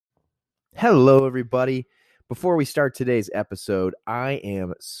Hello, everybody. Before we start today's episode, I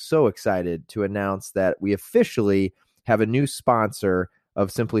am so excited to announce that we officially have a new sponsor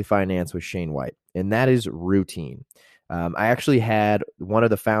of Simply Finance with Shane White, and that is Routine. I actually had one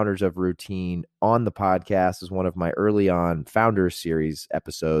of the founders of Routine on the podcast as one of my early on Founders Series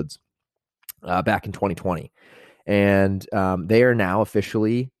episodes back in 2020. And they are now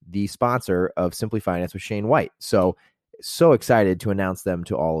officially the sponsor of Simply Finance with Shane White. So excited to announce them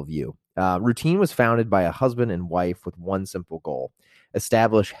to all of you. Routine was founded by a husband and wife with one simple goal: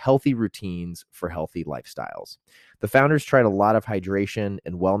 establish healthy routines for healthy lifestyles. The founders tried a lot of hydration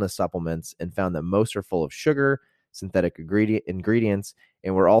and wellness supplements and found that most are full of sugar, synthetic ingredients,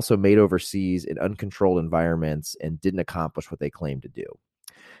 and were also made overseas in uncontrolled environments and didn't accomplish what they claimed to do.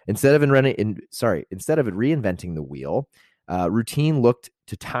 Instead of reinventing the wheel, Routine looked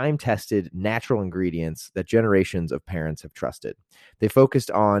to time-tested natural ingredients that generations of parents have trusted. They focused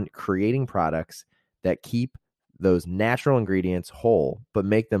on creating products that keep those natural ingredients whole, but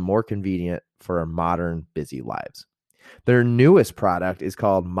make them more convenient for our modern, busy lives. Their newest product is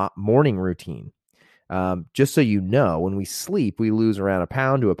called Morning Routine. Just so you know, when we sleep, we lose around 1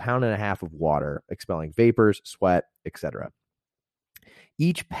 pound to 1.5 pounds of water, expelling vapors, sweat, etc.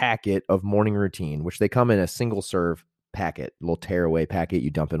 Each packet of Morning Routine, which they come in a single serve packet, little tearaway packet you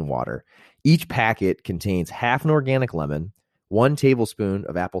dump in water. Each packet contains half an organic lemon, 1 tablespoon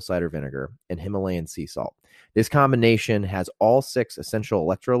of apple cider vinegar, and Himalayan sea salt. This combination has all 6 essential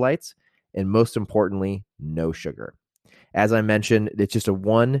electrolytes, and most importantly, no sugar. As I mentioned, it's just a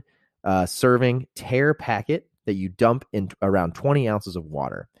 1 serving tear packet that you dump in around 20 ounces of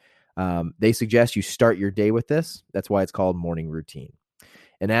water. They suggest you start your day with this. That's why it's called Morning Routine.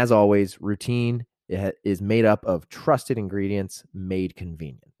 And as always, Routine is made up of trusted ingredients made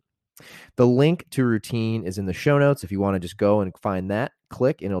convenient. The link to Routine is in the show notes. If you want to just go and find that,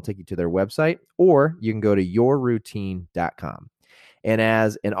 click and it'll take you to their website, or you can go to yourroutine.com. And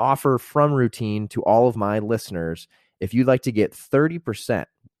as an offer from Routine to all of my listeners, if you'd like to get 30%,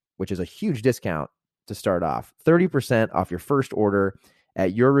 which is a huge discount to start off, 30% off your first order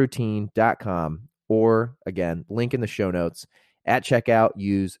at yourroutine.com, or again, link in the show notes. At checkout,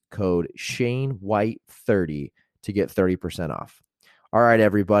 use code ShaneWhite30 to get 30% off. All right,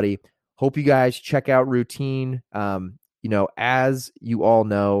 everybody. Hope you guys check out Routine. As you all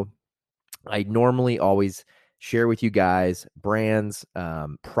know, I normally always share with you guys brands,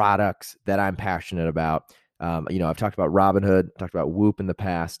 products that I'm passionate about. I've talked about Robinhood, talked about Whoop in the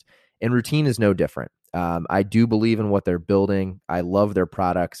past, and Routine is no different. I do believe in what they're building. I love their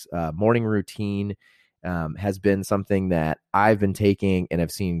products. Morning Routine has been something that I've been taking and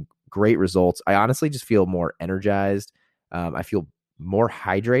have seen great results. I honestly just feel more energized. I feel more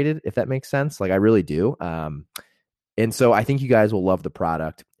hydrated, if that makes sense. Like I really do. And so I think you guys will love the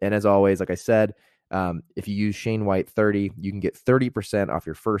product. And as always, like I said, if you use Shane White 30, you can get 30% off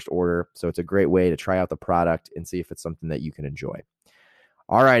your first order. So it's a great way to try out the product and see if it's something that you can enjoy.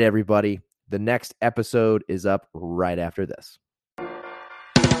 All right, everybody. The next episode is up right after this.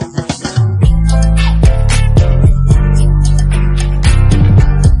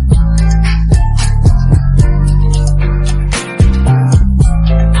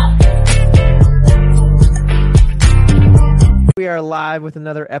 We are live with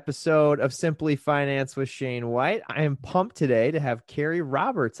another episode of Simply Finance with Shane White. I am pumped today to have Carrie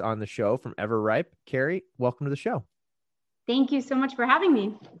Roberts on the show from Everripe. Carrie, welcome to the show. Thank you so much for having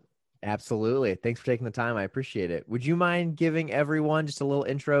me. Absolutely. Thanks for taking the time. I appreciate it. Would you mind giving everyone just a little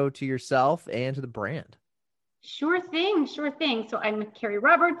intro to yourself and to the brand? Sure thing. So I'm Carrie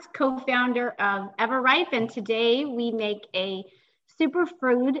Roberts, co-founder of Everripe, and today we make a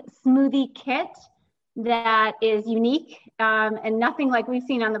superfood smoothie kit that is unique and nothing like we've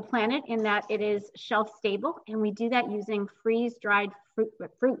seen on the planet, in that it is shelf stable, and we do that using freeze-dried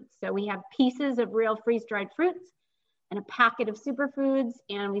fruits. So we have pieces of real freeze-dried fruits and a packet of superfoods,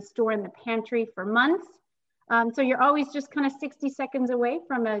 and we store in the pantry for months. So you're always just kind of 60 seconds away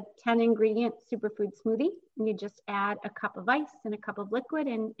from a 10-ingredient superfood smoothie. And you just add a cup of ice and a cup of liquid,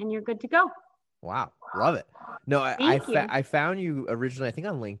 and you're good to go. Wow. Love it. No, I found you originally, I think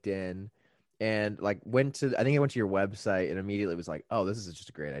on LinkedIn, and I went to your website and immediately was like, oh, this is just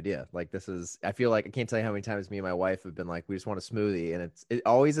a great idea. Like I feel like I can't tell you how many times me and my wife have been like, we just want a smoothie. And it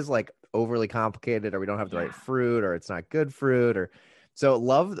always is like overly complicated, or we don't have the right fruit, or it's not good fruit, or so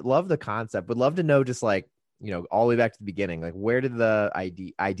love the concept. Would love to know just like, all the way back to the beginning, like where did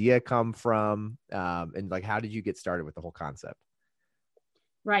the idea come from? And like, how did you get started with the whole concept?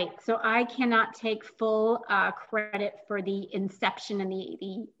 Right. So I cannot take full credit for the inception, and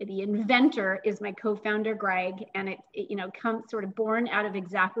the inventor is my co-founder Greg, and it comes sort of born out of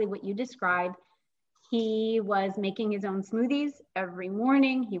exactly what you described. He was making his own smoothies every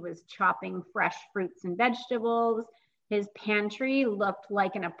morning. He was chopping fresh fruits and vegetables. His pantry looked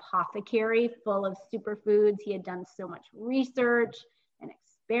like an apothecary full of superfoods. He had done so much research and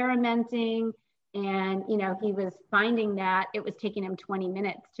experimenting. And, he was finding that it was taking him 20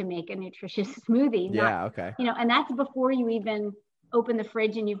 minutes to make a nutritious smoothie. Yeah. Okay. And that's before you even open the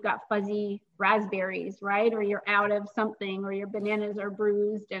fridge and you've got fuzzy raspberries, right? Or you're out of something, or your bananas are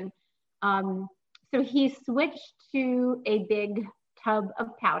bruised. And so he switched to a big tub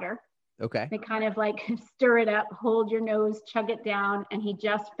of powder. Okay. They kind of like stir it up, hold your nose, chug it down. And he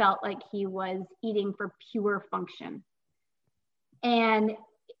just felt like he was eating for pure function. And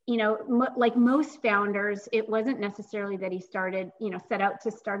like most founders, it wasn't necessarily that he started, set out to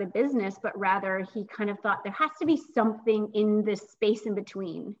start a business, but rather he kind of thought there has to be something in this space in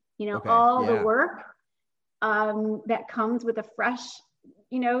between, Okay, the work that comes with a fresh,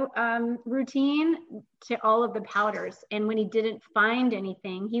 routine to all of the powders. And when he didn't find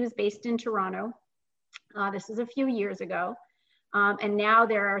anything, he was based in Toronto. This is a few years ago. And now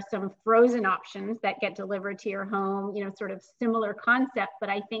there are some frozen options that get delivered to your home, sort of similar concept, but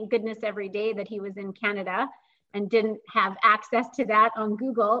I thank goodness every day that he was in Canada and didn't have access to that on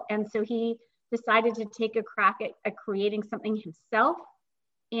Google. And so he decided to take a crack at creating something himself.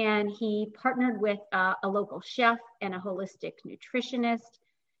 And he partnered with a local chef and a holistic nutritionist.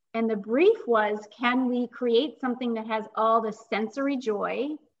 And the brief was, can we create something that has all the sensory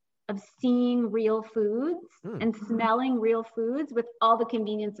joy of seeing real foods and smelling real foods with all the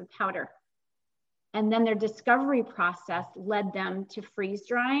convenience of powder? And then their discovery process led them to freeze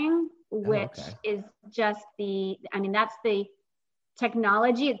drying, which is just that's the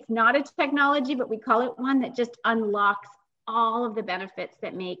technology. It's not a technology, but we call it one that just unlocks all of the benefits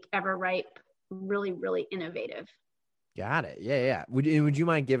that make Everripe really, really innovative. Got it. Yeah. Would you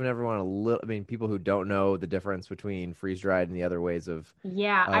mind giving everyone a little, people who don't know the difference between freeze-dried and the other ways of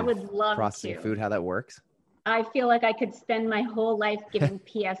I would love processing food, how that works? I feel like I could spend my whole life giving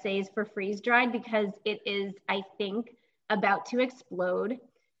PSAs for freeze-dried because it is, I think, about to explode.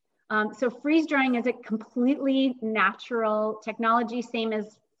 So freeze-drying is a completely natural technology, same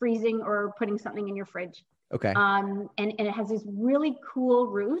as freezing or putting something in your fridge. Okay. And it has these really cool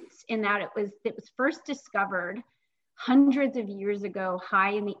roots in that it was first discovered hundreds of years ago,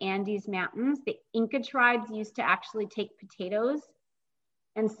 high in the Andes Mountains. The Inca tribes used to actually take potatoes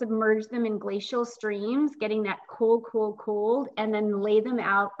and submerge them in glacial streams, getting that cold, and then lay them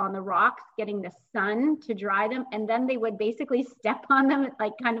out on the rocks, getting the sun to dry them. And then they would basically step on them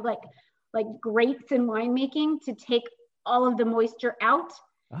like grapes in winemaking to take all of the moisture out.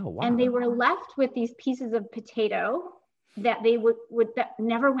 Oh, wow. And they were left with these pieces of potato that they would that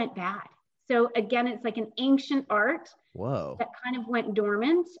never went bad. So again, it's like an ancient art that kind of went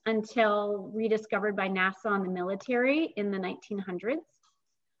dormant until rediscovered by NASA and the military in the 1900s.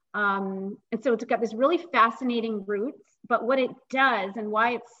 And so it's got this really fascinating roots, but what it does and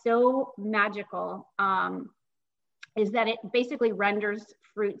why it's so magical is that it basically renders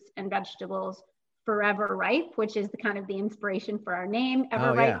fruits and vegetables forever ripe, which is the inspiration for our name,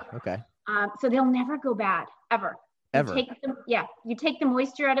 Everripe. Oh, yeah. Okay. So they'll never go bad, ever. Ever. You take the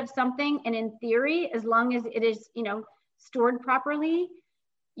moisture out of something, and in theory, as long as it is, stored properly,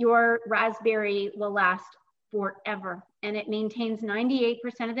 your raspberry will last forever. And it maintains 98%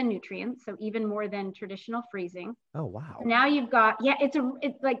 of the nutrients, so even more than traditional freezing. Oh, wow. Now you've got,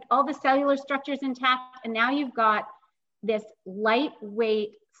 it's like all the cellular structures intact, and now you've got this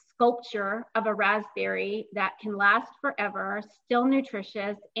lightweight sculpture of a raspberry that can last forever, still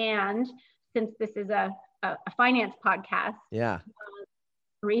nutritious, and since this is a finance podcast,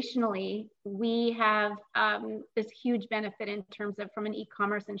 operationally, we have this huge benefit in terms of from an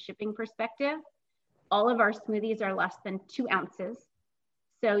e-commerce and shipping perspective. All of our smoothies are less than 2 ounces.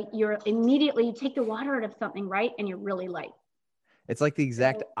 So you take the water out of something, right? And you're really light. It's like the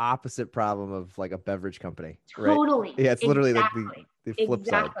exact opposite problem of like a beverage company. Totally. Right? Yeah, it's literally like the flip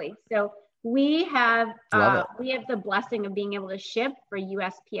side. Exactly. So we have the blessing of being able to ship for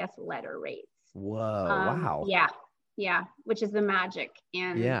USPS letter rates. Whoa! Wow. Yeah, which is the magic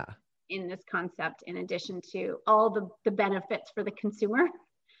in this concept, in addition to all the benefits for the consumer.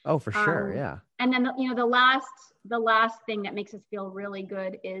 Oh, for sure. Yeah. And then the last thing that makes us feel really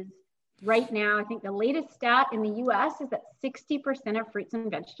good is right now, I think the latest stat in the US is that 60% of fruits and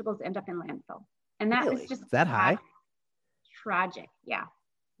vegetables end up in landfill. And that is just that high? Tragic. Yeah.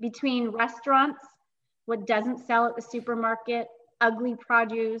 Between restaurants, what doesn't sell at the supermarket, ugly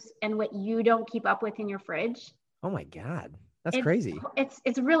produce and what you don't keep up with in your fridge. Oh my God. That's It's crazy.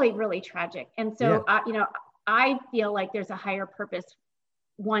 it's really, really tragic. And Yeah. so, I feel like there's a higher purpose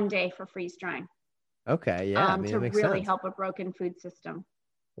one day for freeze drying, Okay. Yeah. I mean, to it makes really sense. help a broken food system.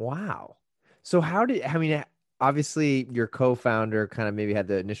 Wow. So I mean, obviously your co-founder kind of maybe had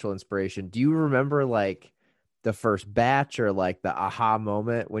the initial inspiration. Do you remember like the first batch or like the aha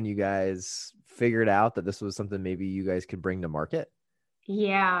moment when you guys figured out that this was something maybe you guys could bring to market?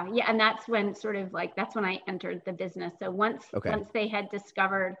 Yeah, yeah, and that's when sort of like that's when I entered the business. So Okay. once they had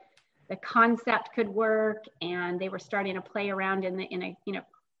discovered the concept could work, and they were starting to play around in a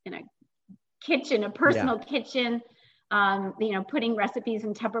kitchen, a Yeah. personal kitchen, putting recipes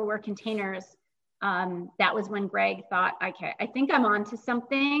in Tupperware containers. That was when Greg thought, okay, I think I'm onto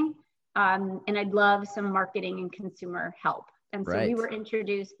something, and I'd love some marketing and consumer help. And so we Right. were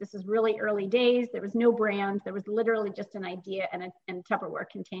introduced. This is really early days. There was no brands. There was literally just an idea and Tupperware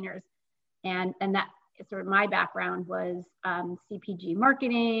containers. And that sort of my background was CPG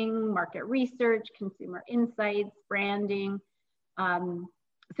marketing, market research, consumer insights, branding.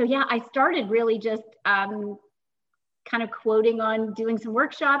 So yeah, I started really just kind of quoting on doing some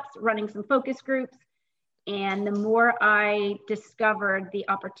workshops, running some focus groups. And the more I discovered the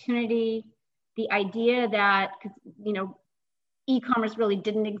opportunity, the idea that, because, e-commerce really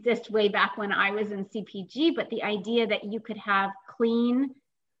didn't exist way back when I was in CPG, but the idea that you could have clean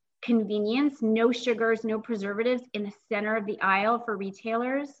convenience, no sugars, no preservatives in the center of the aisle for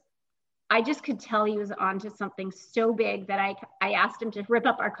retailers, I just could tell he was onto something so big that I asked him to rip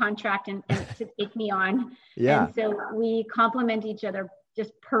up our contract and to take me on. And Yeah. so we complement each other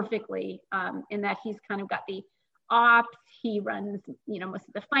just perfectly, in that he's kind of got the ops, he runs, most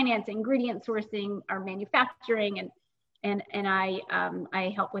of the finance, ingredient sourcing, our manufacturing, and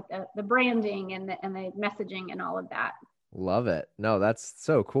I help with the branding and the messaging and all of that. Love it. No, that's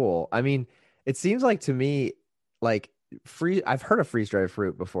so cool. I mean, it seems like to me, like I've heard of freeze dried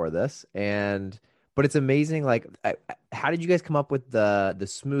fruit before this, but it's amazing. Like, how did you guys come up with the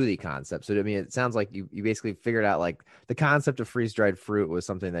smoothie concept? So, I mean, it sounds like you basically figured out like the concept of freeze dried fruit was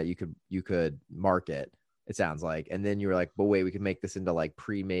something that you could market. It sounds like, and then you were like, but wait, we could make this into like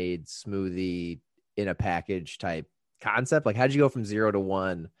pre-made smoothie in a package type concept. Like, how did you go from 0 to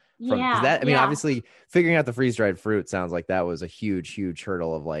 1? From because Yeah, that I mean yeah. obviously figuring out the freeze dried fruit sounds like that was a huge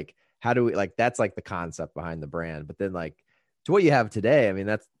hurdle of like how do we like that's like the concept behind the brand, but then like to what you have today, I mean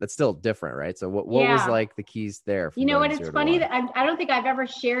that's still different, right? So what was Yeah. like the keys there You from know going what? to It's 0 to 1? funny that I don't think I've ever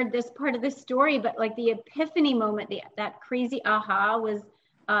shared this part of the story, but like the epiphany moment, that crazy aha was,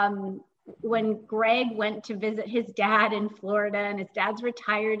 when Greg went to visit his dad in Florida, and his dad's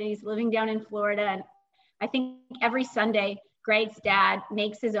retired and he's living down in Florida. And I think every Sunday, Greg's dad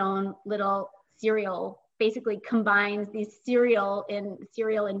makes his own little cereal, basically combines these cereal in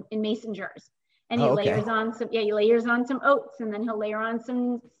mason jars. And he Oh, layers okay. on he layers on some oats, and then he'll layer on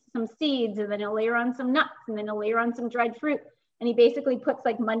some seeds, and then he'll layer on some nuts, and then he'll layer on some dried fruit. And he basically puts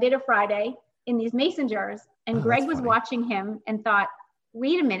like Monday to Friday in these mason jars. And Oh, that's Greg was funny. watching him and thought,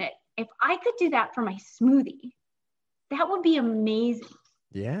 wait a minute, if I could do that for my smoothie, that would be amazing.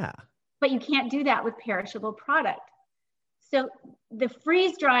 Yeah. But you can't do that with perishable product. So the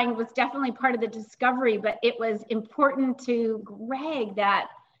freeze drying was definitely part of the discovery, but it was important to Greg that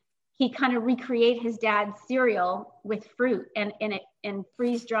he kind of recreate his dad's cereal with fruit, and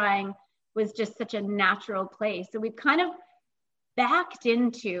freeze drying was just such a natural place. So we've kind of backed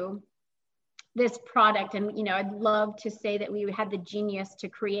into this product, and I'd love to say that we had the genius to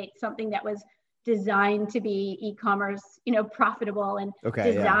create something that was designed to be e-commerce, profitable, and Okay,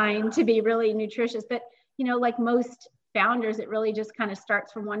 yeah. designed to be really nutritious. But like most founders, it really just kind of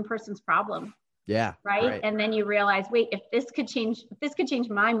starts from one person's problem, Yeah, right? right. And then you realize, wait, if this could change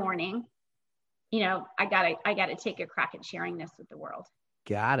my morning, I gotta take a crack at sharing this with the world.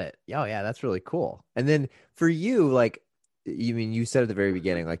 Got it. Oh yeah, that's really cool. And then for you, like you mean you said at the very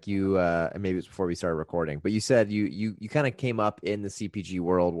beginning, like you and maybe it's before we started recording, but you said you kind of came up in the CPG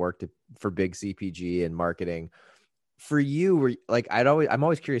world, worked for big CPG and marketing. For you, were like I'm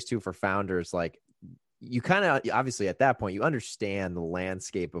always curious too for founders, like you kind of obviously at that point you understand the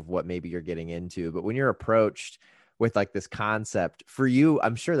landscape of what maybe you're getting into, but when you're approached with like this concept for you,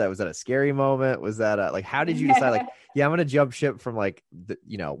 I'm sure that was that a scary moment. Was that like how did you decide like yeah, I'm gonna jump ship from like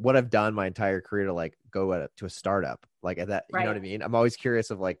what I've done my entire career to like go to a startup like at that, you know what Right. I mean? I'm always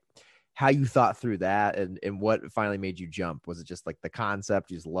curious of like how you thought through that and what finally made you jump. Was it just like the concept,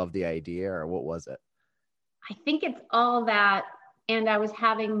 you just love the idea, or what was it? I think it's all that, and I was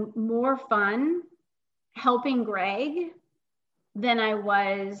having more fun helping Greg than I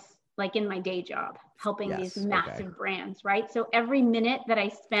was like in my day job, helping these Yes. Okay. massive brands, right? So every minute that I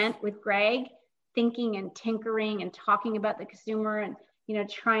spent with Greg thinking and tinkering and talking about the consumer and,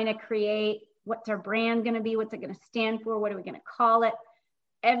 trying to create what's our brand going to be, what's it going to stand for, what are we going to call it?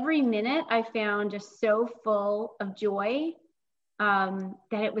 Every minute I found just so full of joy that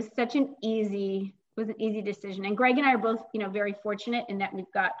it was such an easy decision. And Greg and I are both, very fortunate in that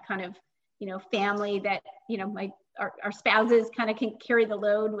we've got kind of, family that, our spouses kind of can carry the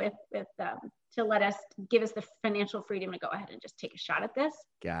load with to give us the financial freedom to go ahead and just take a shot at this.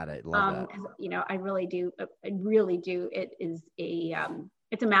 Got it. Love that. Because, I really do. It is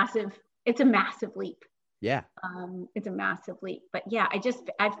it's a massive leap. Yeah. It's a massive leap. But yeah,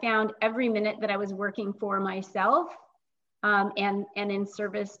 I found every minute that I was working for myself and in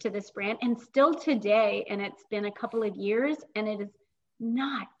service to this brand, and still today, and it's been a couple of years, and it is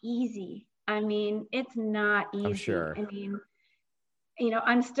not easy. I mean, it's not easy. I'm sure. I mean,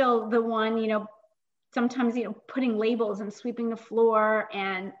 I'm still the one, sometimes, putting labels and sweeping the floor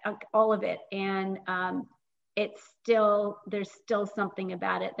and all of it. And there's still something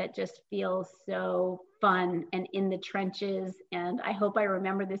about it that just feels so fun and in the trenches. And I hope I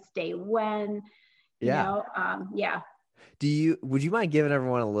remember this day when, yeah. Would you mind giving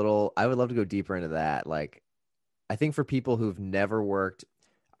everyone I would love to go deeper into that. Like, I think for people who've never worked,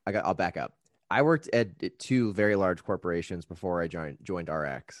 I'll back up. I worked at two very large corporations before I joined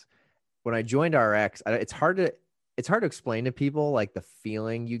RX. When I joined RX, it's hard to explain to people like the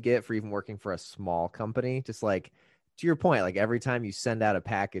feeling you get for even working for a small company. Just like, to your point, like every time you send out a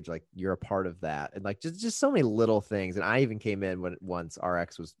package, like you're a part of that, and like just so many little things. And I even came in once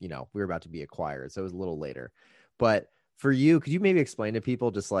RX was, we were about to be acquired, so it was a little later. But for you, could you maybe explain to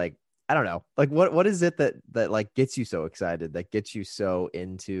people just like, I don't know, like what is it that like gets you so excited, that gets you so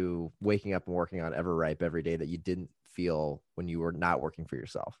into waking up and working on Everripe every day that you didn't feel when you were not working for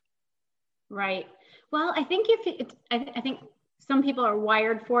yourself? Right. Well, I think I think some people are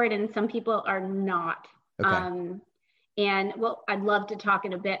wired for it and some people are not. Okay. And well, I'd love to talk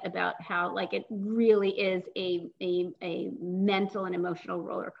in a bit about how like it really is a mental and emotional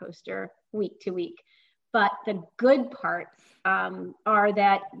roller coaster week to week. But the good parts are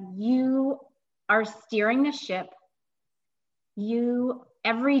that you are steering the ship. You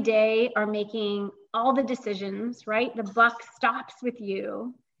every day are making all the decisions, right? The buck stops with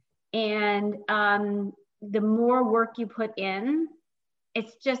you. And the more work you put in,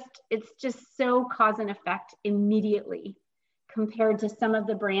 it's just so cause and effect immediately compared to some of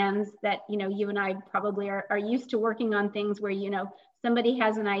the brands that, you and I probably are used to working on things where, somebody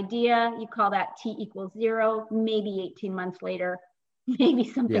has an idea, you call that T equals 0, maybe 18 months later, maybe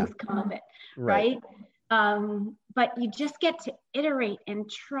something's come of it, right? But you just get to iterate and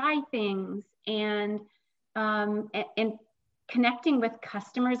try things and connecting with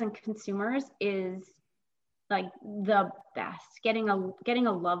customers and consumers is like the best. Getting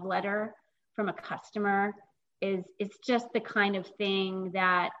a love letter from a customer it's just the kind of thing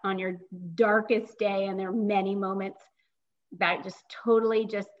that on your darkest day, and there are many moments, that just totally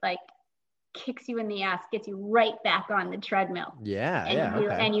just like kicks you in the ass, gets you right back on the treadmill.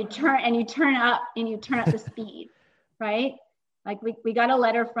 And you turn up the speed, right? Like we got a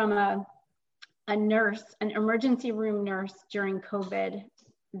letter from a nurse, an emergency room nurse during COVID,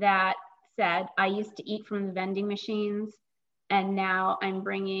 that said, I used to eat from the vending machines and now I'm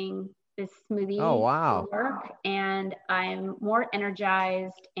bringing this smoothie to work and I'm more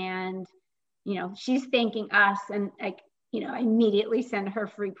energized. And, she's thanking us, and like, I immediately send her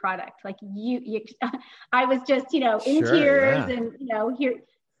free product. Like I was just, in tears and, here,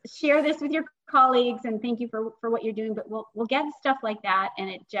 share this with your colleagues and thank you for what you're doing. But we'll get stuff like that. And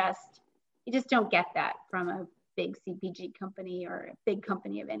you just don't get that from a big CPG company or a big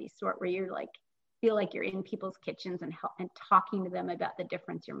company of any sort, where you're like, feel like you're in people's kitchens and talking to them about the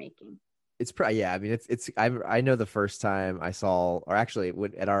difference you're making. It's probably, I mean, I know the first time I saw, or actually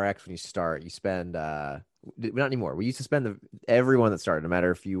at RX, when you start, you spend, not anymore. We used to spend everyone that started, no matter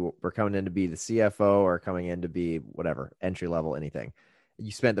if you were coming in to be the CFO or coming in to be whatever, entry level, anything.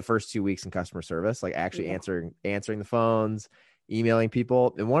 You spent the first 2 weeks in customer service, like actually answering the phones, emailing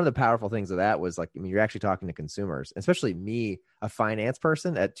people. And one of the powerful things of that was like, I mean, you're actually talking to consumers, especially me, a finance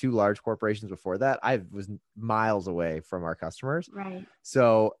person at two large corporations before that. I was miles away from our customers. Right.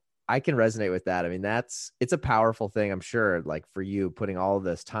 So I can resonate with that. I mean, it's a powerful thing, I'm sure, like for you putting all of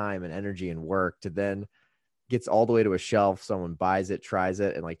this time and energy and work to then gets all the way to a shelf. Someone buys it, tries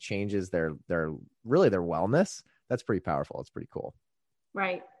it, and like changes their wellness. That's pretty powerful. It's pretty cool.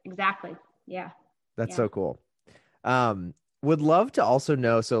 Right. Exactly. Yeah. That's so cool. Would love to also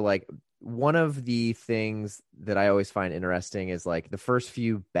know, so like one of the things that I always find interesting is like the first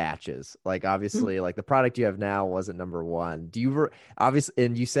few batches. Like obviously, like the product you have now wasn't number one. Do you obviously,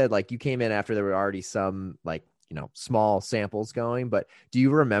 and you said like you came in after there were already some like, small samples going, but do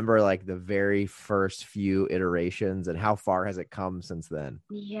you remember like the very first few iterations and how far has it come since then?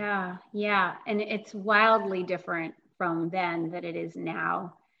 Yeah, yeah. And it's wildly different from then that it is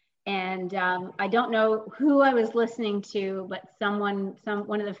now. And I don't know who I was listening to, but one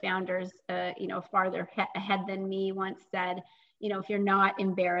of the founders, farther ahead than me, once said, if you're not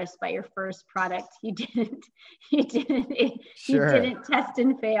embarrassed by your first product, you didn't, you Sure. didn't test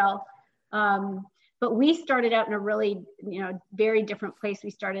and fail. But we started out in a really, very different place.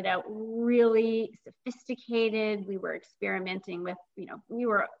 We started out really sophisticated. We were experimenting with, we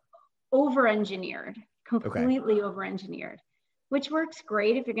were over-engineered, completely over-engineered, which works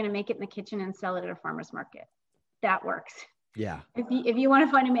great if you're going to make it in the kitchen and sell it at a farmer's market. That works. Yeah. If you want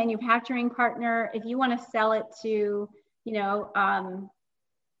to find a manufacturing partner, if you want to sell it to,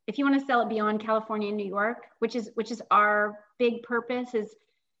 if you want to sell it beyond California and New York, which is our big purpose, is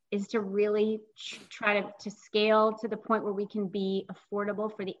to really try to scale to the point where we can be affordable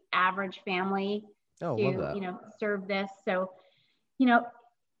for the average family to, serve this. So,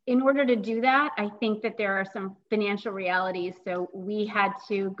 in order to do that, I think that there are some financial realities. So we had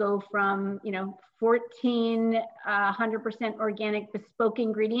to go from, 14 100% organic bespoke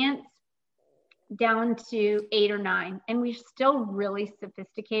ingredients down to 8 or 9. And we're still really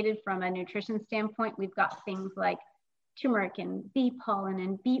sophisticated from a nutrition standpoint. We've got things like turmeric and bee pollen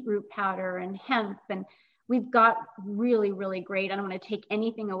and beetroot powder and hemp. And we've got really, really great, I don't want to take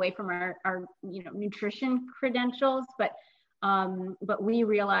anything away from our nutrition credentials, but we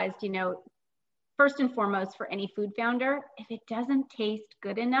realized, first and foremost for any food founder, if it doesn't taste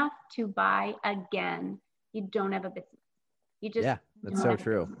good enough to buy again, you don't have a business. You just, yeah, that's so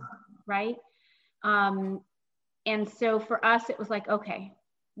true. Business, right? And so for us, it was like, okay,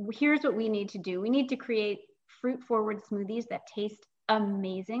 here's what we need to do. We need to create fruit forward smoothies that taste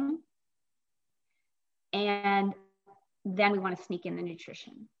amazing. And then we want to sneak in the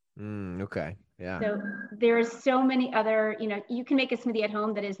nutrition. Okay. Yeah. So there's so many other, you can make a smoothie at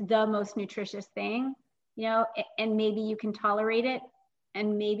home that is the most nutritious thing, and maybe you can tolerate it.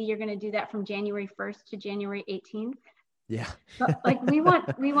 And maybe you're going to do that from January 1st to January 18th. Yeah. But like I'm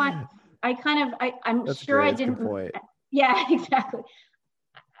That's sure great. I That's a didn't. good point. Yeah, exactly.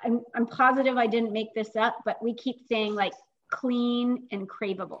 I'm positive I didn't make this up, but we keep saying like clean and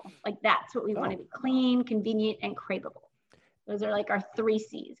craveable. Like that's what we want to be: clean, convenient, and craveable. Those are like our 3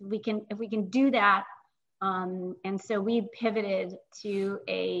 C's. If we can do that, and so we pivoted to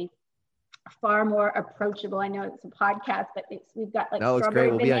a far more approachable. I know it's a podcast, but we've got like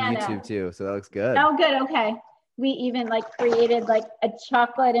strawberry banana. We'll be on YouTube too, so that looks good. Oh, good. Okay. We even like created like a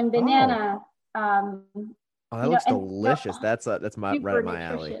chocolate and banana. That looks delicious. That's right up my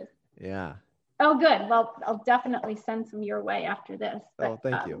alley. Yeah. Oh, good. Well, I'll definitely send some your way after this. But,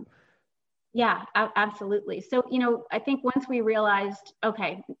 thank you. Yeah, absolutely. So, I think once we realized,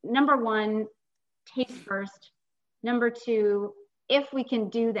 okay, number 1, taste first. Number 2, if we can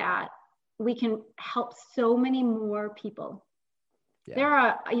do that, we can help so many more people. Yeah.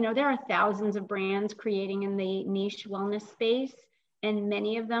 There are thousands of brands creating in the niche wellness space, and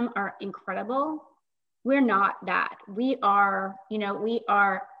many of them are incredible. We're not that. We are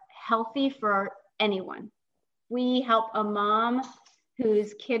healthy for anyone. We help a mom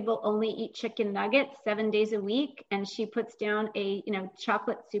whose kid will only eat chicken nuggets 7 days a week, and she puts down a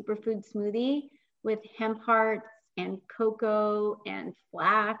chocolate superfood smoothie with hemp hearts and cocoa and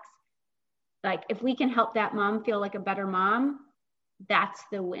flax. Like if we can help that mom feel like a better mom, that's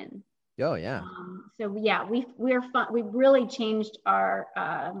the win. Oh yeah. So yeah, we're fun. We've really changed our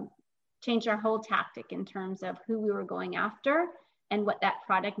whole tactic in terms of who we were going after and what that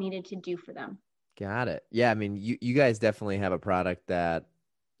product needed to do for them. Got it. Yeah. I mean, you guys definitely have a product that,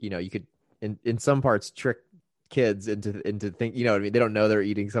 you could in some parts trick kids into think, what I mean? They don't know they're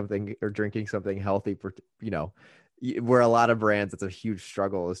eating something or drinking something healthy for, where a lot of brands, it's a huge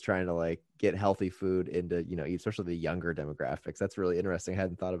struggle is trying to like get healthy food into, especially the younger demographics. That's really interesting. I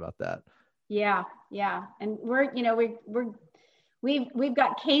hadn't thought about that. Yeah. Yeah. And we've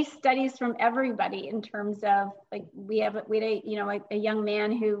got case studies from everybody in terms of like, we had a young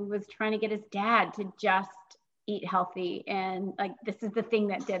man who was trying to get his dad to just eat healthy. And like, this is the thing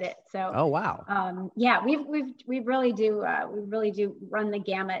that did it. So, oh, wow. Yeah, we really do run the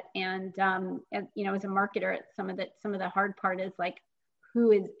gamut. And as a marketer, some of the hard part is like,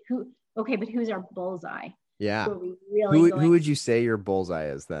 okay, but who's our bullseye? Yeah. Who would you say your bullseye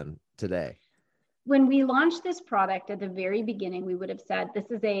is then today? when we launched this product at the very beginning, we would have said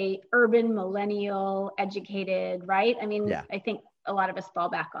this is a urban millennial educated, right? I mean, Yeah. I think a lot of us fall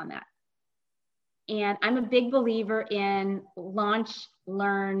back on that. And I'm a big believer in launch,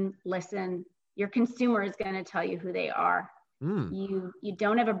 learn, listen. Your consumer is going to tell you who they are. You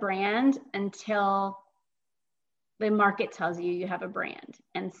don't have a brand until the market tells you you have a brand.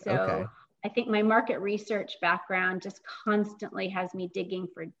 And so I think my market research background just constantly has me digging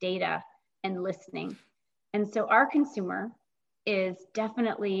for data and listening. And so our consumer is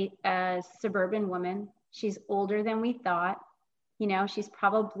definitely a suburban woman. She's older than we thought. You know, she's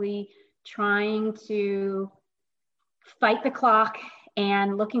probably trying to fight the clock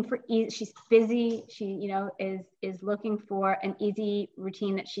and looking for she's busy. She, you know, is looking for an easy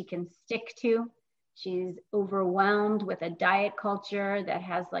routine that she can stick to. She's overwhelmed with a diet culture that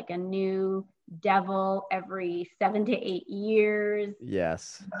has like a new devil every 7 to 8 years.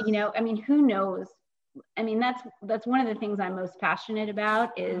 Yes. You know, I mean, who knows? I mean, that's one of the things I'm most passionate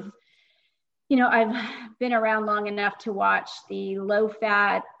about is, you know, I've been around long enough to watch the low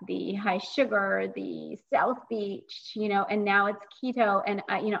fat, the high sugar, the South Beach, you know, and now it's keto. And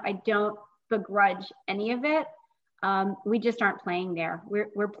you know, I don't begrudge any of it. We just aren't playing there.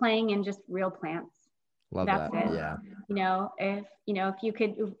 We're playing in just real plants. Love That's that. it. Yeah. You know, if you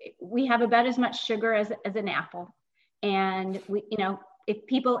could, we have about as much sugar as an apple. And we, you know, if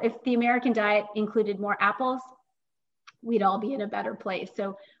the American diet included more apples, we'd all be in a better place.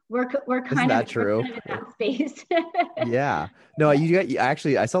 So we're kind of in that space. Yeah. No, you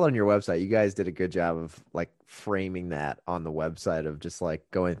actually, I saw it on your website. You guys did a good job of like framing that on the website of just like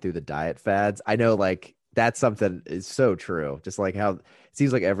going through the diet fads. I know like that's something is so true. Just like how it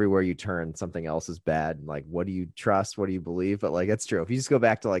seems like everywhere you turn, something else is bad. Like, what do you trust? What do you believe? But like, it's true. If you just go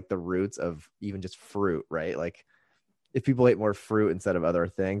back to like the roots of even just fruit, right? Like if people ate more fruit instead of other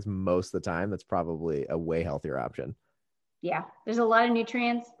things, most of the time, that's probably a way healthier option. Yeah, there's a lot of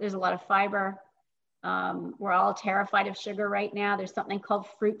nutrients. There's a lot of fiber. We're all terrified of sugar right now. There's something called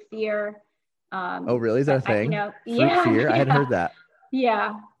fruit fear. Oh, really? Is that a thing? You know, fruit fear? I hadn't heard that.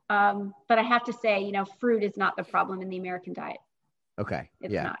 Yeah. But I have to say, you know, fruit is not the problem in the American diet. Okay.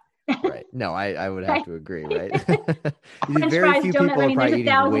 It's not. Right. No, I would have to agree, right? French Very fries, few donuts, people are probably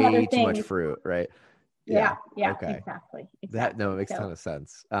eating way too much things. fruit, right? Yeah. Okay. Exactly. That it makes a ton of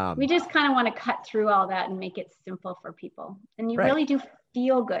sense. We just kind of want to cut through all that and make it simple for people. And you really do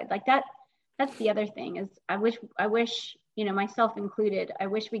feel good. Like that. That's the other thing is I wish, you know, myself included, I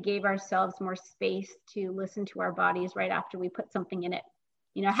wish we gave ourselves more space to listen to our bodies right after we put something in it.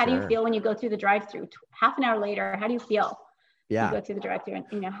 You know, how do you feel when you go through the drive-through? Half an hour later, how do you feel? Yeah. You go through the drive-through and,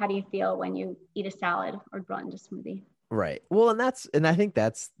 you know, how do you feel when you eat a salad or blend a smoothie? Right. Well, and I think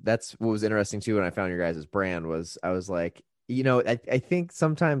that's what was interesting too when I found your guys' brand was I was like, you know, I think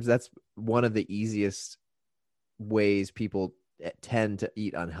sometimes that's one of the easiest ways people tend to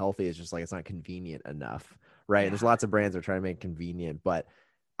eat unhealthy is just like it's not convenient enough, right? Yeah. There's lots of brands that are trying to make it convenient, but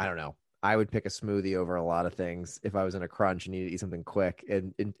I don't know. I would pick a smoothie over a lot of things if I was in a crunch and needed to eat something quick.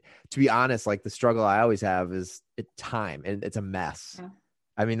 And to be honest, like the struggle I always have is time, and it's a mess. Yeah.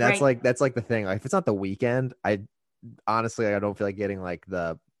 I mean, that's like the thing. Like if it's not the weekend, I honestly don't feel like getting like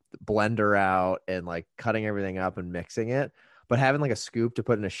the blender out and like cutting everything up and mixing it. But having like a scoop to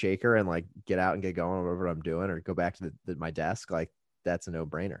put in a shaker and like get out and get going on whatever I'm doing or go back to my desk, like that's a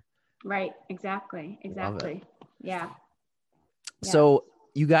no-brainer. Right. Exactly. Yeah. So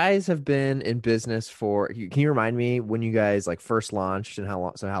you guys have been in business can you remind me when you guys like first launched and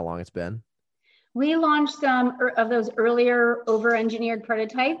how long it's been? We launched some of those earlier over-engineered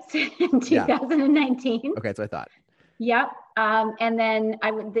prototypes in 2019. Okay. That's what I thought. Yep. And then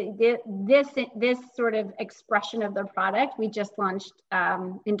this sort of expression of the product, we just launched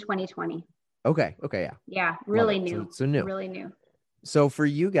in 2020. Okay. Yeah. Yeah. Really new. So new. Really new. So for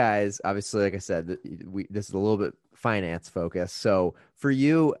you guys, obviously, like I said, this is a little bit finance focused. So for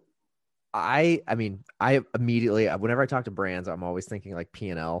you, I mean, I immediately, whenever I talk to brands, I'm always thinking like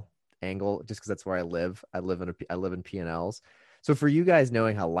P&L angle, just because that's where I live. I live in P&Ls. So for you guys,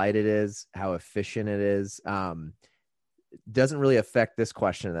 knowing how light it is, how efficient it is, doesn't really affect this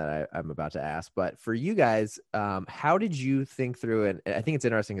question that I'm about to ask. But for you guys, how did you think through? And I think it's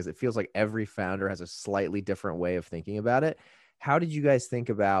interesting because it feels like every founder has a slightly different way of thinking about it. How did you guys think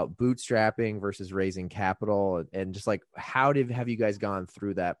about bootstrapping versus raising capital? And just like, have you guys gone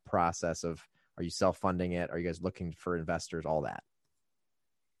through that process of, are you self-funding it? Are you guys looking for investors, all that?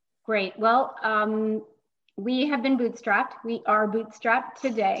 Great. Well, we have been bootstrapped. We are bootstrapped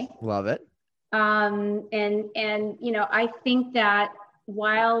today. Love it. And, you know, I think that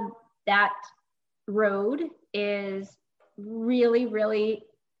while that road is really, really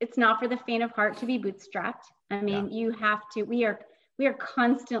it's not for the faint of heart to be bootstrapped. I mean, you have to, we are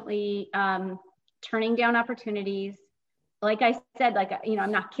constantly turning down opportunities. Like I said, like, you know,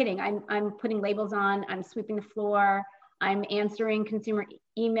 I'm not kidding. I'm putting labels on, I'm sweeping the floor, I'm answering consumer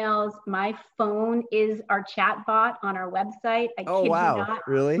emails. My phone is our chat bot on our website. I kid you not.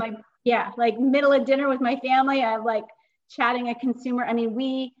 Really? Like middle of dinner with my family, I'm like chatting a consumer. I mean,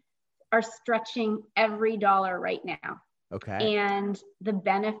 we are stretching every dollar right now. Okay. And the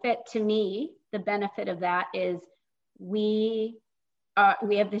benefit to me, the benefit of that is we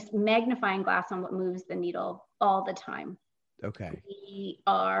have this magnifying glass on what moves the needle all the time. Okay. We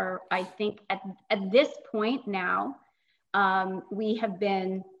are, I think at this point now, we have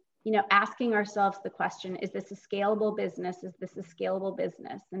been, you know, asking ourselves the question, is this a scalable business? Is this a scalable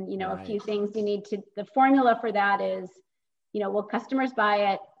business? And, you know, a few things you need to, the formula for that is, you know, will customers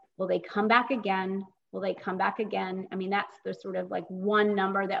buy it? Will they come back again? Will they come back again? I mean, that's the sort of like one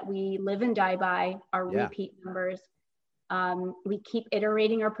number that we live and die by, our repeat numbers. We keep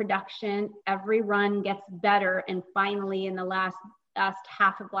iterating our production. Every run gets better. And finally, in the last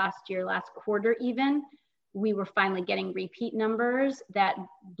half of last year, last quarter even, we were finally getting repeat numbers that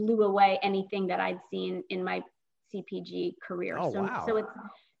blew away anything that I'd seen in my CPG career. So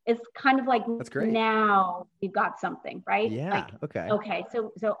it's kind of like, that's great. Now we've got something, right? Yeah. Like, okay.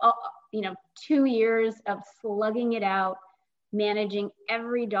 So, you know, 2 years of slugging it out, managing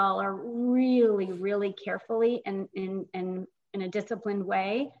every dollar really, really carefully and in a disciplined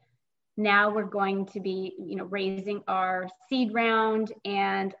way. Now we're going to be, you know, raising our seed round.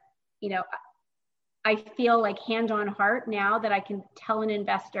 And, you know, I feel like hand on heart now that I can tell an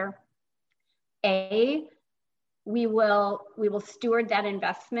investor, we will steward that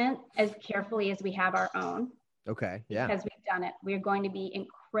investment as carefully as we have our own. Okay. Yeah. Because we've done it. We're going to be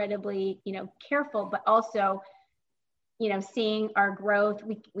incredibly, you know, careful, but also, you know, seeing our growth.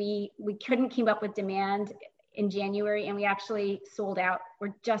 We couldn't keep up with demand in January, and we actually sold out.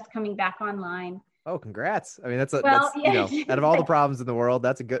 We're just coming back online. Oh, congrats. I mean, that's you know, out of all the problems in the world,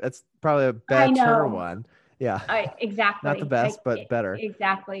 that's probably a better one. Yeah. Exactly. Not the best, but better.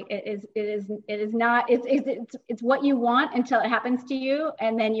 Exactly. It is not, it's what you want until it happens to you.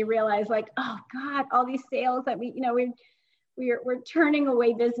 And then you realize like, oh God, all these sales that we, you know, we're turning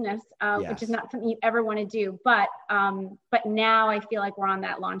away business, which is not something you ever want to do. But now I feel like we're on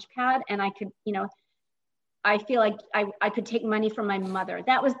that launch pad, and I could, you know, I feel like I could take money from my mother.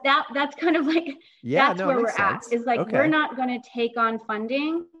 That's kind of like, that's where we're at, is like, we're not going to take on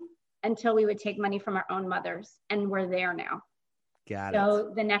funding until we would take money from our own mothers. And we're there now. Got it.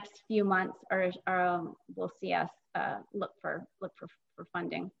 So the next few months we'll see us look for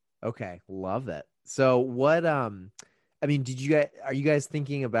funding. Okay. Love that. So what, I mean, are you guys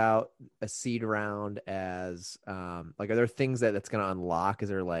thinking about a seed round as, like, are there things that's going to unlock? Is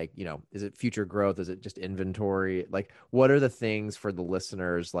there like, you know, is it future growth? Is it just inventory? Like, what are the things for the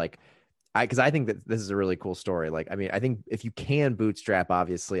listeners? Like, because I think that this is a really cool story. Like, I mean, I think if you can bootstrap,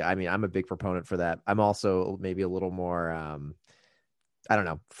 obviously, I mean, I'm a big proponent for that. I'm also maybe a little more, I don't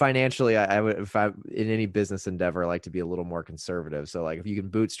know, financially, I would, if I'm in any business endeavor, I like to be a little more conservative. So like, if you can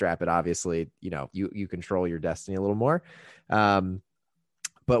bootstrap it, obviously, you know, you control your destiny a little more.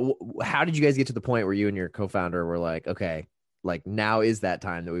 But how did you guys get to the point where you and your co-founder were like, okay, like now is that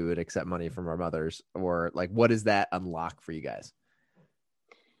time that we would accept money from our mothers, or like, what does that unlock for you guys?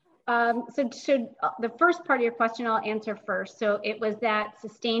 So the first part of your question, I'll answer first. So it was that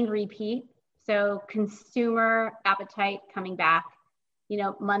sustained repeat. So consumer appetite coming back, you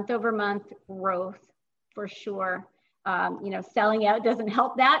know, month over month growth for sure. You know, selling out doesn't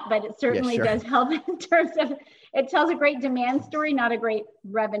help that, but it certainly does help in terms of, it tells a great demand story, not a great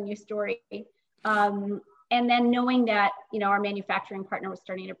revenue story. And then knowing that, you know, our manufacturing partner was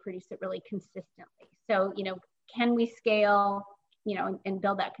starting to produce it really consistently. So, you know, can we scale, you know, and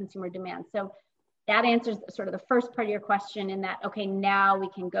build that consumer demand? So that answers sort of the first part of your question, in that, okay, now we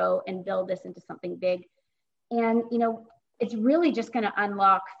can go and build this into something big. And, you know, it's really just going to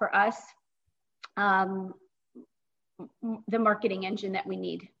unlock for us the marketing engine that we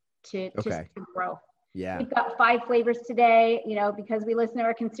need to grow. Yeah. We've got 5 flavors today, you know, because we listen to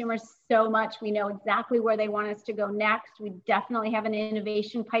our consumers so much. We know exactly where they want us to go next. We definitely have an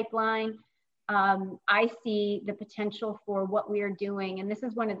innovation pipeline. I see the potential for what we are doing. And this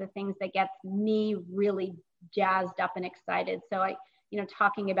is one of the things that gets me really jazzed up and excited. So you know,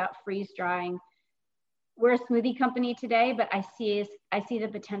 talking about freeze drying, we're a smoothie company today, but I see the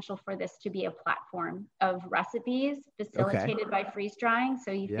potential for this to be a platform of recipes facilitated by freeze drying.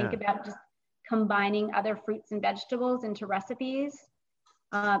 So you think about just combining other fruits and vegetables into recipes.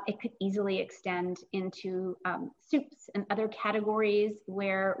 It could easily extend into soups and other categories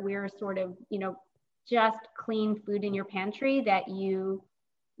where we're sort of, just clean food in your pantry that you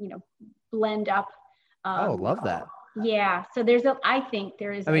blend up. Love that. Yeah. So I think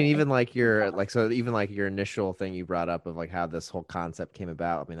there is. I mean, even like even like your initial thing you brought up of like how this whole concept came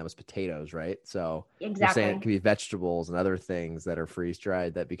about. I mean, that was potatoes, right? So exactly. You're saying it could be vegetables and other things that are freeze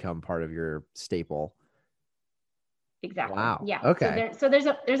dried that become part of your staple. Exactly. Wow. Yeah. Okay. So there's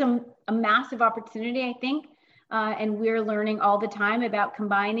a massive opportunity, I think. And we're learning all the time about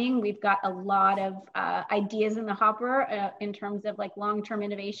combining. We've got a lot of ideas in the hopper in terms of like long-term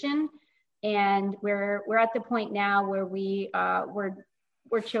innovation. And we're at the point now where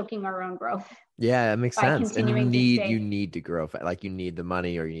we're choking our own growth. Yeah, it makes sense. And you to need to grow like you need the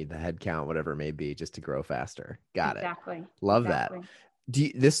money or you need the head count, whatever it may be, just to grow faster. Got it. Exactly. Love that.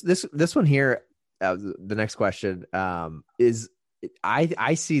 This one here, the next question is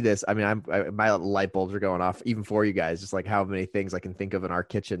I see this. I mean, my light bulbs are going off even for you guys, just like how many things I can think of in our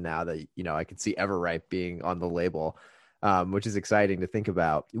kitchen now that, I can see Everripe being on the label, which is exciting to think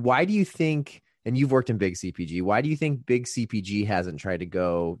about. Why do you think, and you've worked in big CPG, why do you think big CPG hasn't tried to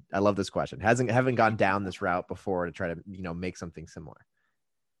go, I love this question, haven't gone down this route before to try to, make something similar?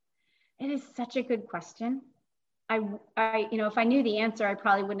 It is such a good question. If I knew the answer, I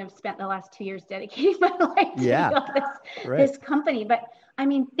probably wouldn't have spent the last 2 years dedicating my life to build this company. But I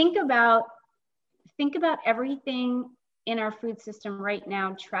mean, think about everything in our food system right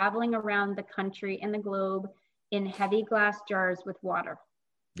now, traveling around the country and the globe in heavy glass jars with water.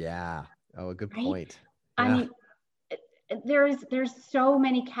 Yeah. Oh, a good point. Yeah. I mean, there's so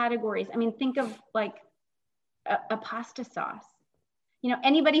many categories. I mean, think of like a pasta sauce.